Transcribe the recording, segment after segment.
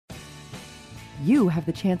you have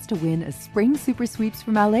the chance to win a spring super sweeps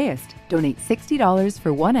from LAist. Donate $60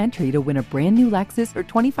 for one entry to win a brand new Lexus or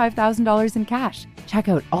 $25,000 in cash. Check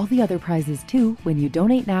out all the other prizes too when you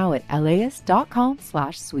donate now at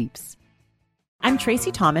laist.com/sweeps. I'm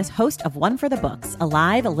Tracy Thomas, host of One for the Books, a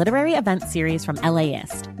live literary event series from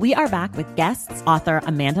LAist. We are back with guests, author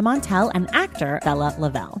Amanda Montell and actor Bella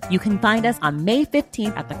Lavelle. You can find us on May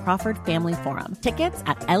 15th at the Crawford Family Forum. Tickets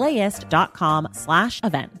at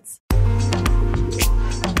laist.com/events.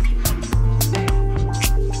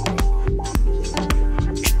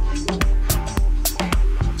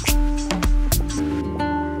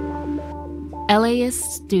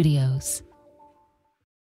 LAist Studios.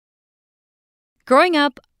 Growing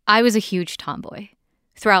up, I was a huge tomboy.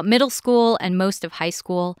 Throughout middle school and most of high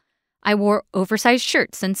school, I wore oversized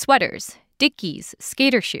shirts and sweaters, Dickies,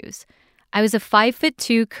 skater shoes. I was a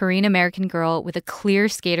 5'2" Korean American girl with a clear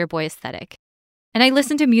skater boy aesthetic. And I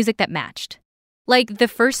listened to music that matched. Like, the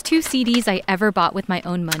first 2 CDs I ever bought with my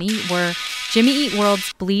own money were Jimmy Eat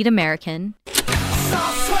World's Bleed American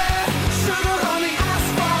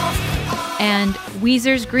and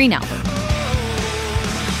Weezer's Green Album.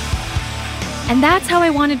 And that's how I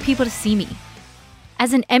wanted people to see me.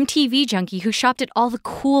 As an MTV junkie who shopped at all the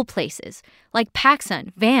cool places, like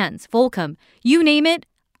PacSun, Vans, Volcom, you name it,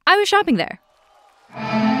 I was shopping there.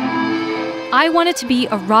 I wanted to be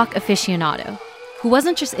a rock aficionado who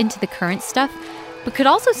wasn't just into the current stuff, but could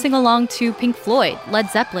also sing along to Pink Floyd, Led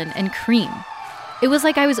Zeppelin, and Cream. It was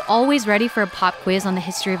like I was always ready for a pop quiz on the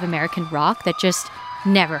history of American rock that just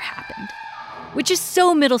never happened. Which is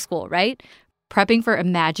so middle school, right? Prepping for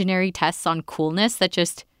imaginary tests on coolness that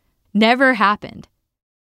just never happened.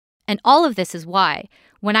 And all of this is why,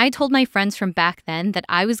 when I told my friends from back then that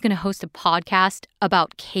I was going to host a podcast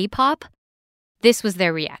about K-pop, this was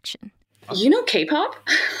their reaction. You know K-pop?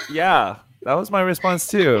 Yeah, that was my response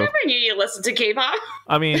too. I never knew you listened to K-pop.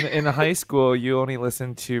 I mean, in high school, you only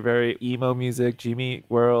listened to very emo music, Jimmy Eat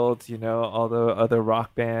World, all the other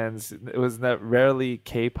rock bands. It was rarely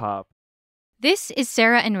K-pop. This is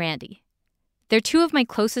Sarah and Randy. They're 2 of my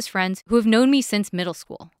closest friends who have known me since middle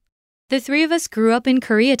school. The 3 of us grew up in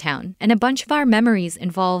Koreatown, and a bunch of our memories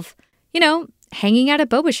involve, hanging out at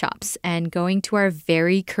boba shops and going to our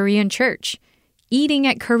very Korean church, eating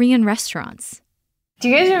at Korean restaurants. Do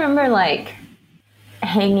you guys remember,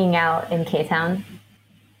 hanging out in K-Town?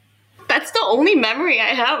 That's the only memory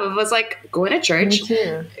I have. It was, going to church,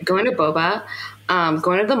 going to boba,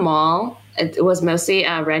 going to the mall. It was mostly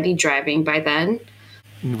Randy driving by then.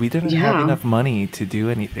 We didn't have enough money to do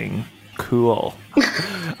anything cool.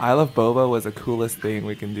 I Love Boba was the coolest thing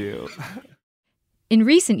we can do. In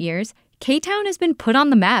recent years, K-Town has been put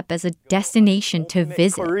on the map as a destination to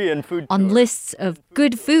visit on lists of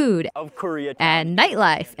good food and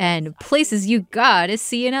nightlife and places you gotta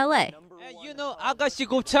see in LA. Agashi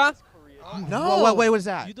Gopcha? No. Wait, what is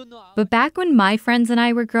that? But back when my friends and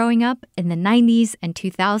I were growing up in the 90s and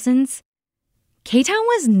 2000s, K-Town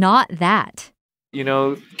was not that.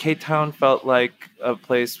 K-Town felt like a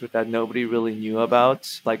place that nobody really knew about.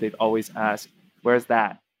 Like, they'd always ask, where's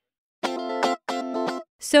that?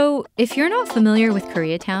 So, if you're not familiar with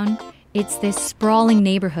Koreatown, it's this sprawling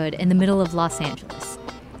neighborhood in the middle of Los Angeles.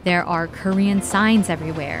 There are Korean signs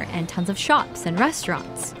everywhere and tons of shops and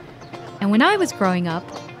restaurants. And when I was growing up,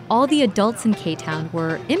 all the adults in K-Town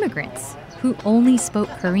were immigrants who only spoke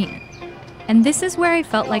Korean. And this is where I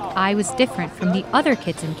felt like I was different from the other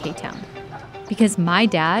kids in K-Town. Because my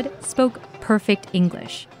dad spoke perfect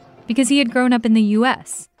English. Because he had grown up in the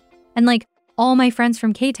US. And like all my friends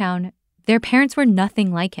from K-Town, their parents were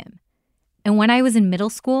nothing like him. And when I was in middle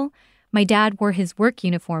school, my dad wore his work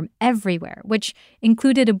uniform everywhere, which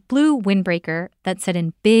included a blue windbreaker that said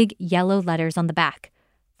in big yellow letters on the back,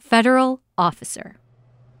 Federal Officer.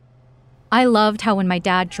 I loved how when my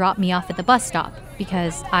dad dropped me off at the bus stop,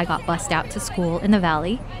 because I got bused out to school in the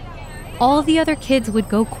Valley, all the other kids would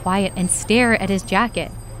go quiet and stare at his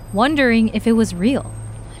jacket, wondering if it was real,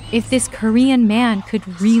 if this Korean man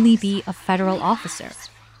could really be a federal officer.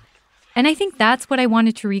 And I think that's what I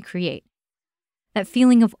wanted to recreate. That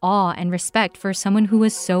feeling of awe and respect for someone who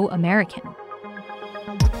was so American.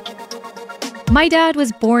 My dad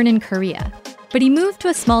was born in Korea, but he moved to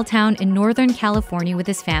a small town in Northern California with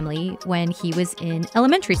his family when he was in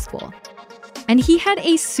elementary school. And he had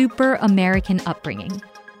a super American upbringing.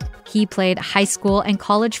 He played high school and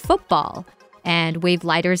college football and waved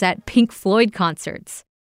lighters at Pink Floyd concerts.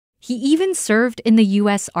 He even served in the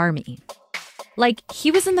U.S. Army. Like,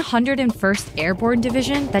 he was in the 101st Airborne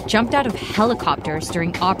Division that jumped out of helicopters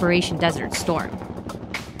during Operation Desert Storm.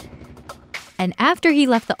 And after he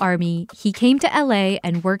left the Army, he came to LA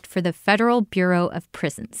and worked for the Federal Bureau of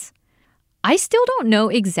Prisons. I still don't know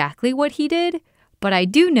exactly what he did, but I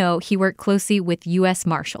do know he worked closely with U.S.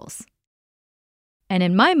 Marshals. And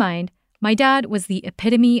in my mind, my dad was the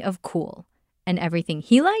epitome of cool, and everything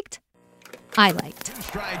he liked, I liked.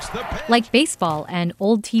 Like baseball and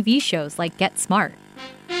old TV shows like Get Smart.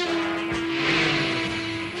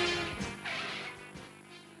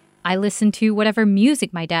 I listened to whatever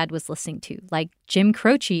music my dad was listening to, like Jim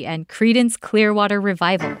Croce and Creedence Clearwater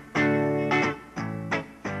Revival.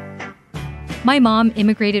 My mom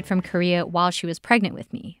immigrated from Korea while she was pregnant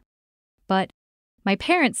with me. But my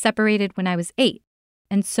parents separated when I was 8,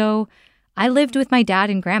 and so I lived with my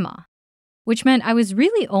dad and grandma, which meant I was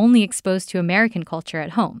really only exposed to American culture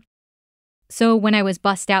at home. So when I was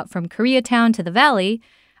bussed out from Koreatown to the Valley,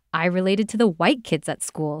 I related to the white kids at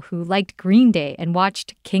school who liked Green Day and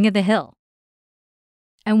watched King of the Hill.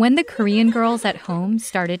 And when the Korean girls at home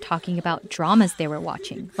started talking about dramas they were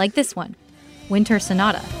watching, like this one, Winter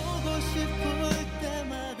Sonata,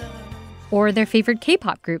 or their favorite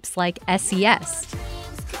K-pop groups like SES,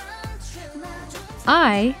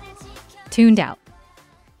 I tuned out.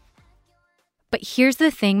 But here's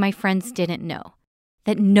the thing my friends didn't know,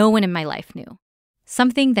 that no one in my life knew.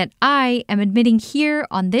 Something that I am admitting here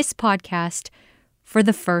on this podcast for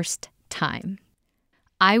the first time.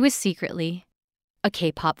 I was secretly a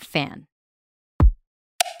K-pop fan.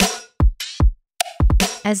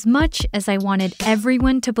 As much as I wanted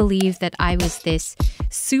everyone to believe that I was this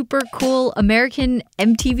super cool American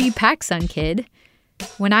MTV PacSun kid,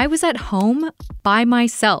 when I was at home by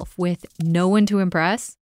myself with no one to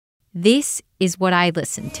impress, this is what I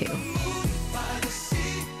listened to.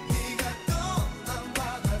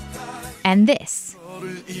 And this.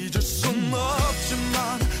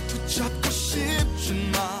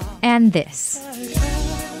 And this.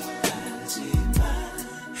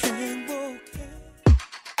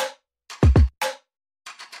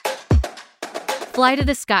 Fly to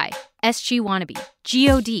the Sky, SG Wannabe,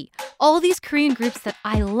 G.O.D., all these Korean groups that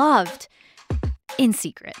I loved in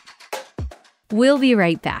secret. We'll be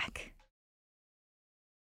right back.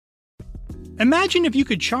 Imagine if you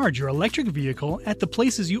could charge your electric vehicle at the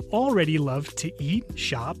places you already love to eat,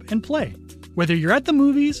 shop, and play. Whether you're at the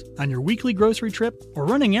movies, on your weekly grocery trip, or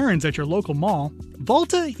running errands at your local mall,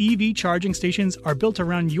 Volta EV charging stations are built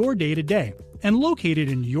around your day-to-day and located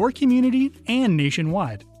in your community and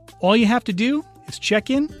nationwide. All you have to do is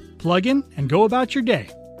check in, plug in, and go about your day.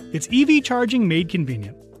 It's EV charging made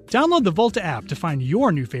convenient. Download the Volta app to find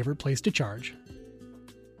your new favorite place to charge.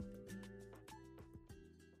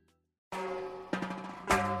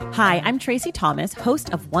 Hi, I'm Tracy Thomas, host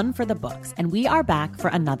of One for the Books, and we are back for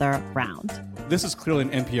another round. This is clearly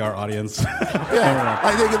an NPR audience. Yeah,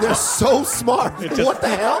 I think they're so smart. What the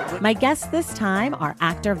hell? My guests this time are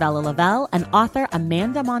actor Vella Lavelle and author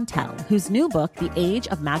Amanda Montell, whose new book, The Age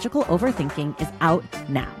of Magical Overthinking, is out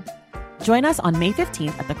now. Join us on May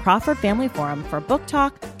 15th at the Crawford Family Forum for book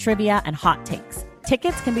talk, trivia, and hot takes.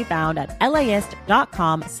 Tickets can be found at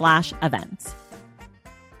laist.com/events.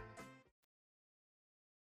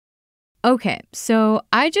 Okay, so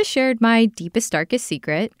I just shared my deepest, darkest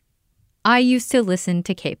secret. I used to listen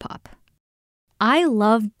to K-pop. I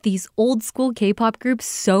loved these old school K-pop groups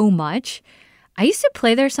so much. I used to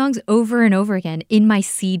play their songs over and over again in my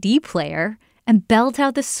CD player and belt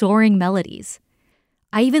out the soaring melodies.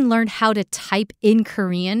 I even learned how to type in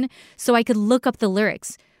Korean so I could look up the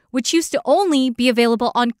lyrics, which used to only be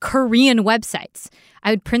available on Korean websites.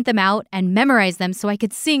 I would print them out and memorize them so I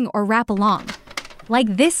could sing or rap along.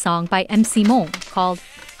 Like this song by MC Mong called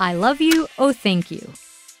I Love You, Oh Thank You.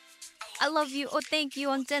 I love you, oh thank you.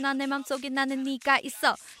 언제나 내 맘속에 나는 네가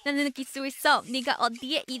있어. 나는 느낄 수 있어. 네가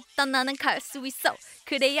어디에 있던 나는 갈 수 있어.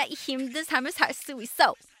 그래야 이 힘든 삶을 살 수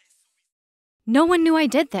있어. No one knew I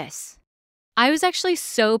did this. I was actually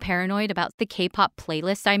so paranoid about the K-pop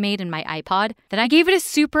playlist I made in my iPod that I gave it a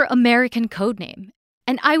super American code name.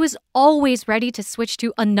 And I was always ready to switch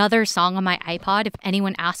to another song on my iPod if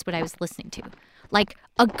anyone asked what I was listening to. Like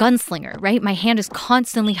a gunslinger, right? My hand is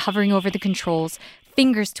constantly hovering over the controls,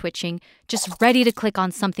 fingers twitching, just ready to click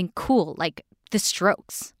on something cool like The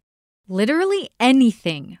Strokes. Literally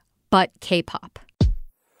anything but K-pop.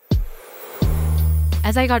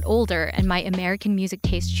 As I got older and my American music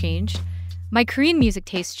taste changed, my Korean music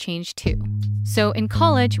taste changed too. So in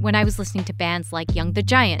college, when I was listening to bands like Young the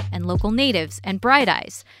Giant and Local Natives and Bright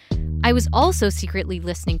Eyes, I was also secretly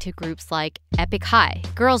listening to groups like Epic High,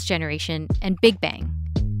 Girls' Generation, and Big Bang.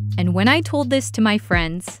 And when I told this to my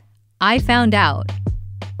friends, I found out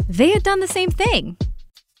they had done the same thing.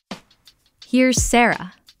 Here's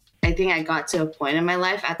Sarah. I think I got to a point in my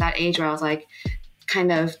life at that age where I was like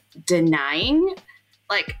kind of denying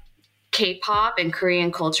like K-pop and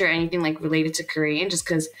Korean culture, anything like related to Korean, just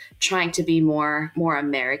because trying to be more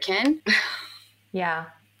American. Yeah.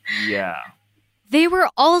 Yeah. They were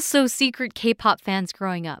also secret K-pop fans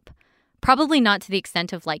growing up. Probably not to the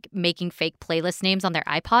extent of like making fake playlist names on their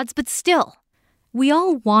iPods, but still, we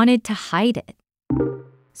all wanted to hide it.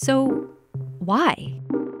 So why?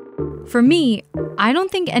 For me, I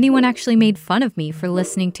don't think anyone actually made fun of me for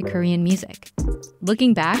listening to Korean music.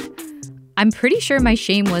 Looking back, I'm pretty sure my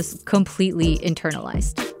shame was completely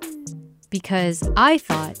internalized. Because I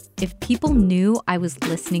thought if people knew I was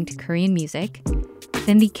listening to Korean music,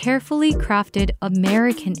 then the carefully crafted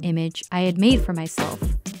American image I had made for myself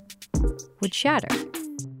would shatter.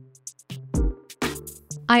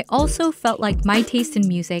 I also felt like my taste in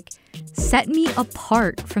music set me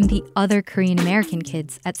apart from the other Korean American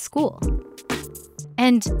kids at school.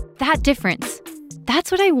 And that difference,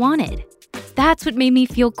 that's what I wanted. That's what made me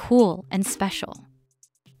feel cool and special.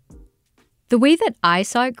 The way that I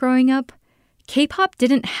saw it growing up, K-pop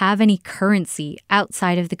didn't have any currency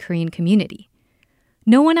outside of the Korean community.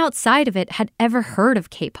 No one outside of it had ever heard of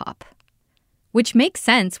K-pop. Which makes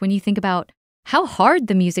sense when you think about how hard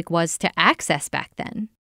the music was to access back then.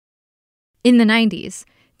 In the 90s,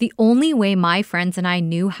 the only way my friends and I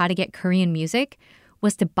knew how to get Korean music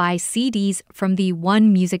was to buy CDs from the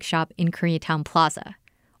one music shop in Koreatown Plaza,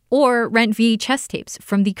 or rent VHS tapes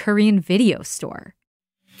from the Korean video store.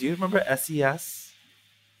 Do you remember SES?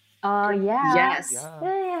 Oh, yeah. Yes. Yeah,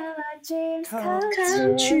 my dreams come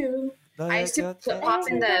True. I used to pop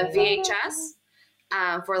in the VHS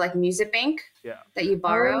for like Music Bank that you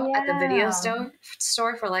borrow at the video store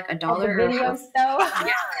for like $1 At the video store?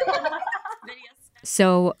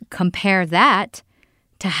 So compare that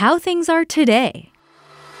to how things are today.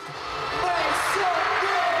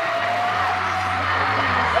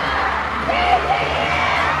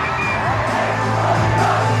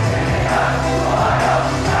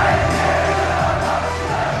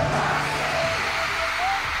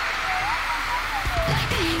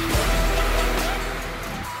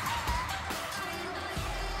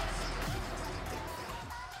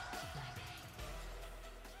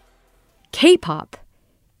 K-pop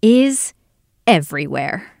is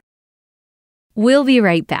everywhere. We'll be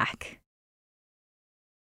right back.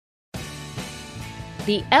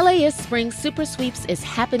 The LAist Spring Super Sweeps is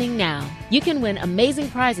happening now. You can win amazing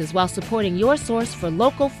prizes while supporting your source for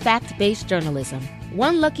local fact-based journalism.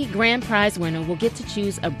 One lucky grand prize winner will get to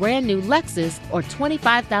choose a brand new Lexus or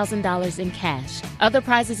 $25,000 in cash. Other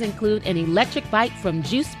prizes include an electric bike from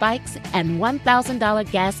Juice Bikes and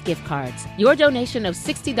 $1,000 gas gift cards. Your donation of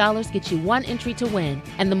 $60 gets you one entry to win,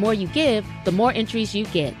 and the more you give, the more entries you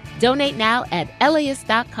get. Donate now at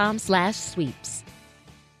LAist.com/sweeps.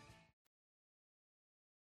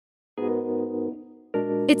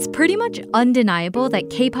 It's pretty much undeniable that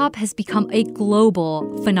K-pop has become a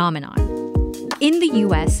global phenomenon. In the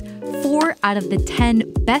US, 4 out of the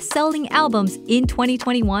 10 best-selling albums in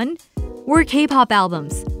 2021 were K-pop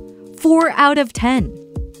albums. 4 out of 10.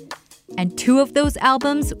 And 2 of those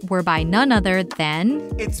albums were by none other than...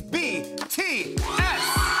 It's BTS!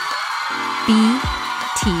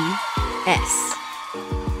 BTS.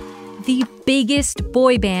 The biggest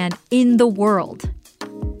boy band in the world.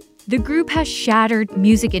 The group has shattered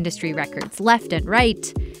music industry records left and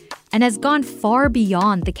right, and has gone far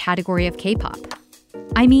beyond the category of K-pop.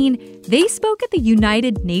 I mean, they spoke at the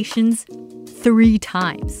United Nations 3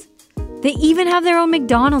 times. They even have their own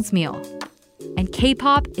McDonald's meal. And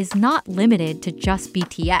K-pop is not limited to just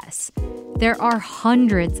BTS. There are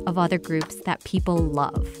hundreds of other groups that people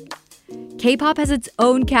love. K-pop has its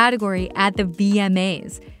own category at the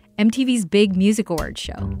VMAs, MTV's big music awards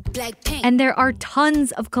show. And there are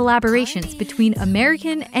tons of collaborations between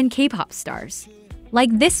American and K-pop stars,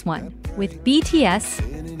 like this one with BTS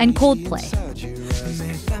and Coldplay.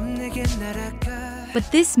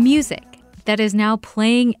 But this music that is now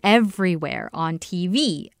playing everywhere on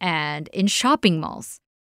TV and in shopping malls,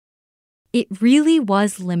 it really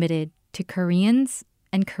was limited to Koreans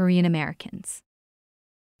and Korean Americans.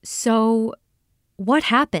 So, what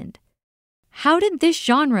happened? How did this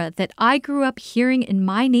genre that I grew up hearing in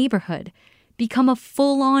my neighborhood become a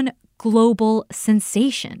full-on global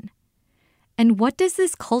sensation? And what does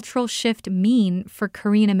this cultural shift mean for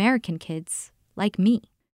Korean American kids like me?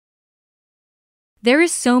 There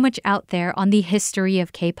is so much out there on the history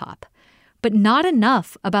of K-pop, but not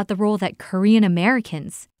enough about the role that Korean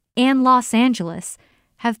Americans and Los Angeles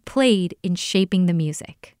have played in shaping the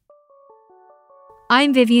music.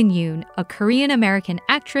 I'm Vivian Yoon, a Korean-American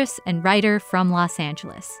actress and writer from Los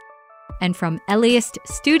Angeles. And from LAist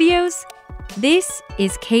Studios, this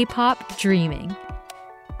is K-Pop Dreaming,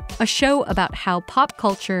 a show about how pop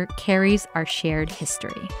culture carries our shared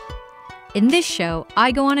history. In this show,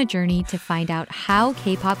 I go on a journey to find out how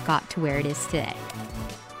K-pop got to where it is today.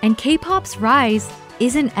 And K-pop's rise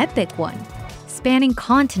is an epic one, spanning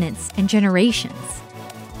continents and generations.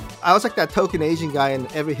 I was like that token Asian guy in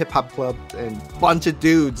every hip-hop club and bunch of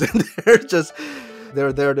dudes, and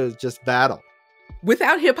they're there to just battle.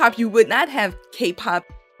 Without hip-hop, you would not have K-pop.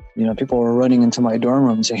 You know, people were running into my dorm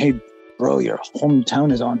room and saying, hey, bro, your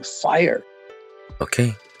hometown is on fire.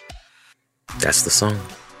 Okay, that's the song.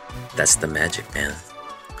 That's the magic, man.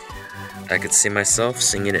 I could see myself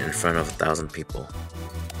singing it in front of 1,000 people.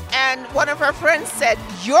 And one of her friends said,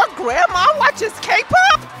 your grandma watches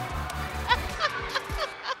K-pop?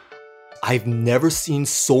 I've never seen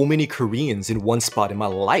so many Koreans in one spot in my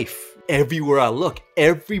life. Everywhere I look,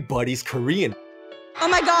 everybody's Korean. Oh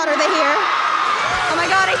my God, are they here? Oh my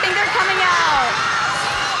God, I think they're coming out.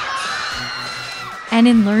 And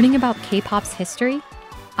in learning about K-pop's history,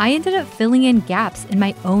 I ended up filling in gaps in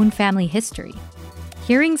my own family history,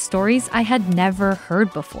 hearing stories I had never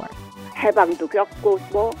heard before. 해방도 겪고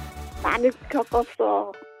많이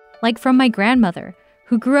겪었어. Like from my grandmother,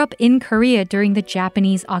 who grew up in Korea during the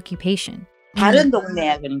Japanese occupation. 다른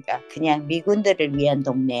동네야, 그러니까 그냥 미군들을 위한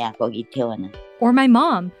동네야, 거기 이태원은. Or my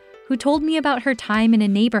mom, who told me about her time in a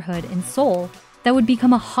neighborhood in Seoul that would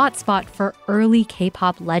become a hotspot for early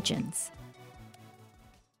K-pop legends.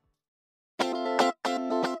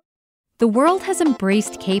 The world has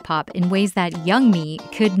embraced K-pop in ways that young me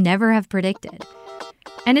could never have predicted.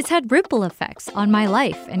 And it's had ripple effects on my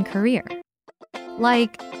life and career.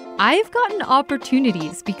 Like, I've gotten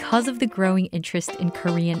opportunities because of the growing interest in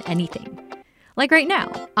Korean anything. Like right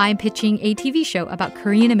now, I'm pitching a TV show about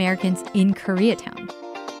Korean Americans in Koreatown,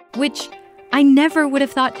 which I never would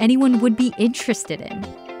have thought anyone would be interested in.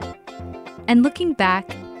 And looking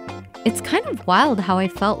back, it's kind of wild how I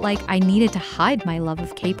felt like I needed to hide my love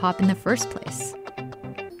of K-pop in the first place.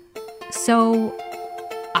 So,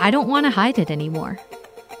 I don't want to hide it anymore.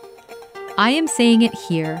 I am saying it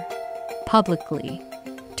here, publicly,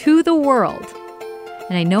 to the world.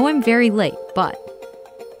 And I know I'm very late, but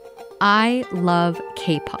I love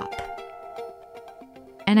K-pop.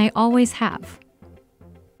 And I always have.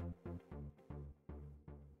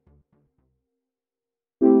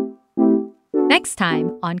 Next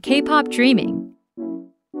time on K-pop Dreaming,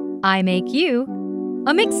 I make you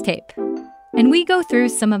a mixtape. And we go through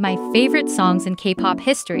some of my favorite songs in K-pop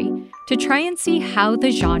history to try and see how the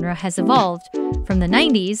genre has evolved from the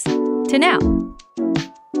 90s to now.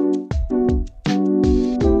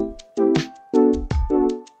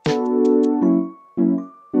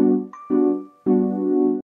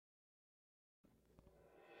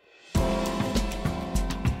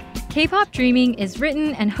 K-pop Dreaming is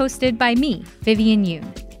written and hosted by me, Vivian Yoon.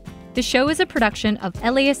 The show is a production of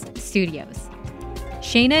LAist Studios.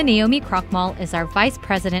 Shayna Naomi Krochmal is our Vice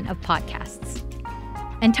President of Podcasts.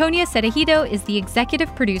 Antonia Cerejido is the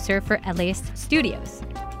Executive Producer for LAist Studios.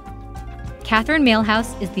 Catherine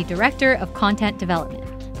Mailhouse is the Director of Content Development.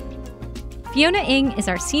 Fiona Ng is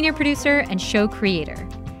our Senior Producer and Show Creator.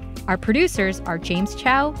 Our producers are James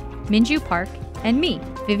Chow, Minju Park, and me,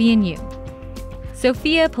 Vivian Yoon.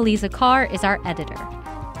 Sophia Paliza-Carr is our editor.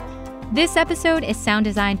 This episode is sound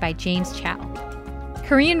designed by James Chow.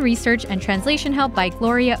 Korean research and translation help by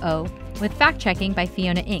Gloria Oh, with fact-checking by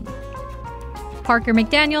Fiona Ng. Parker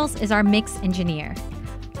McDaniels is our mix engineer.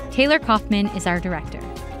 Taylor Kaufman is our director.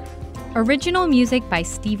 Original music by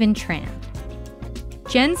Stephen Tran.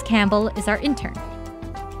 Jens Campbell is our intern.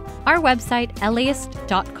 Our website,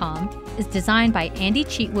 LAist.com, is designed by Andy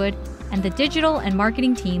Cheatwood and the digital and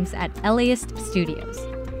marketing teams at LAist Studios.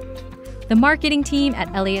 The marketing team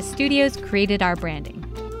at LAist Studios created our branding.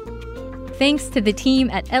 Thanks to the team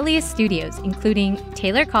at LAist Studios, including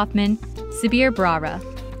Taylor Kaufman, Sabir Brara,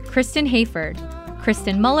 Kristen Hayford,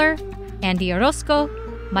 Kristen Muller, Andy Orozco,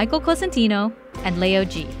 Michael Cosentino, and Leo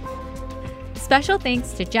G. Special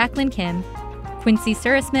thanks to Jacqueline Kim, Quincy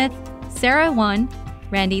Surasmith, Sarah Won,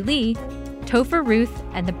 Randy Lee, Topher Ruth,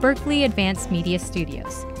 and the Berkeley Advanced Media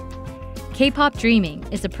Studios. K-pop Dreaming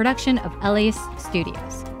is a production of LAist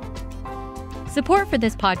Studios. Support for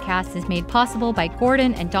this podcast is made possible by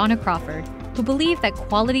Gordon and Donna Crawford, who believe that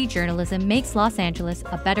quality journalism makes Los Angeles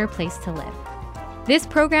a better place to live. This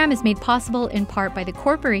program is made possible in part by the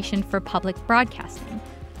Corporation for Public Broadcasting,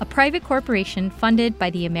 a private corporation funded by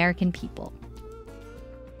the American people.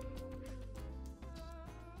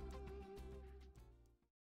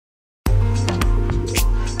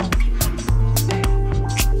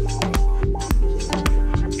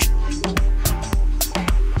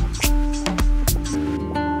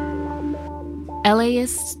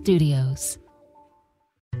 LAist Studios.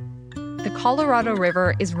 Colorado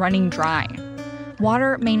River is running dry.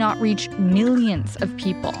 Water may not reach millions of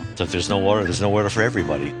people. So if there's no water, there's no water for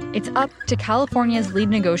everybody. It's up to California's lead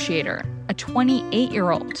negotiator, a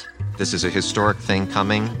 28-year-old. This is a historic thing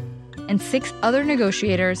coming. And 6 other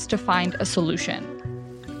negotiators to find a solution.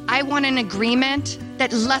 I want an agreement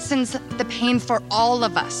that lessens the pain for all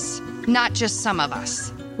of us, not just some of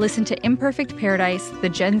us. Listen to Imperfect Paradise, the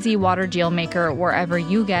Gen Z water deal maker, wherever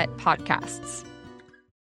you get podcasts.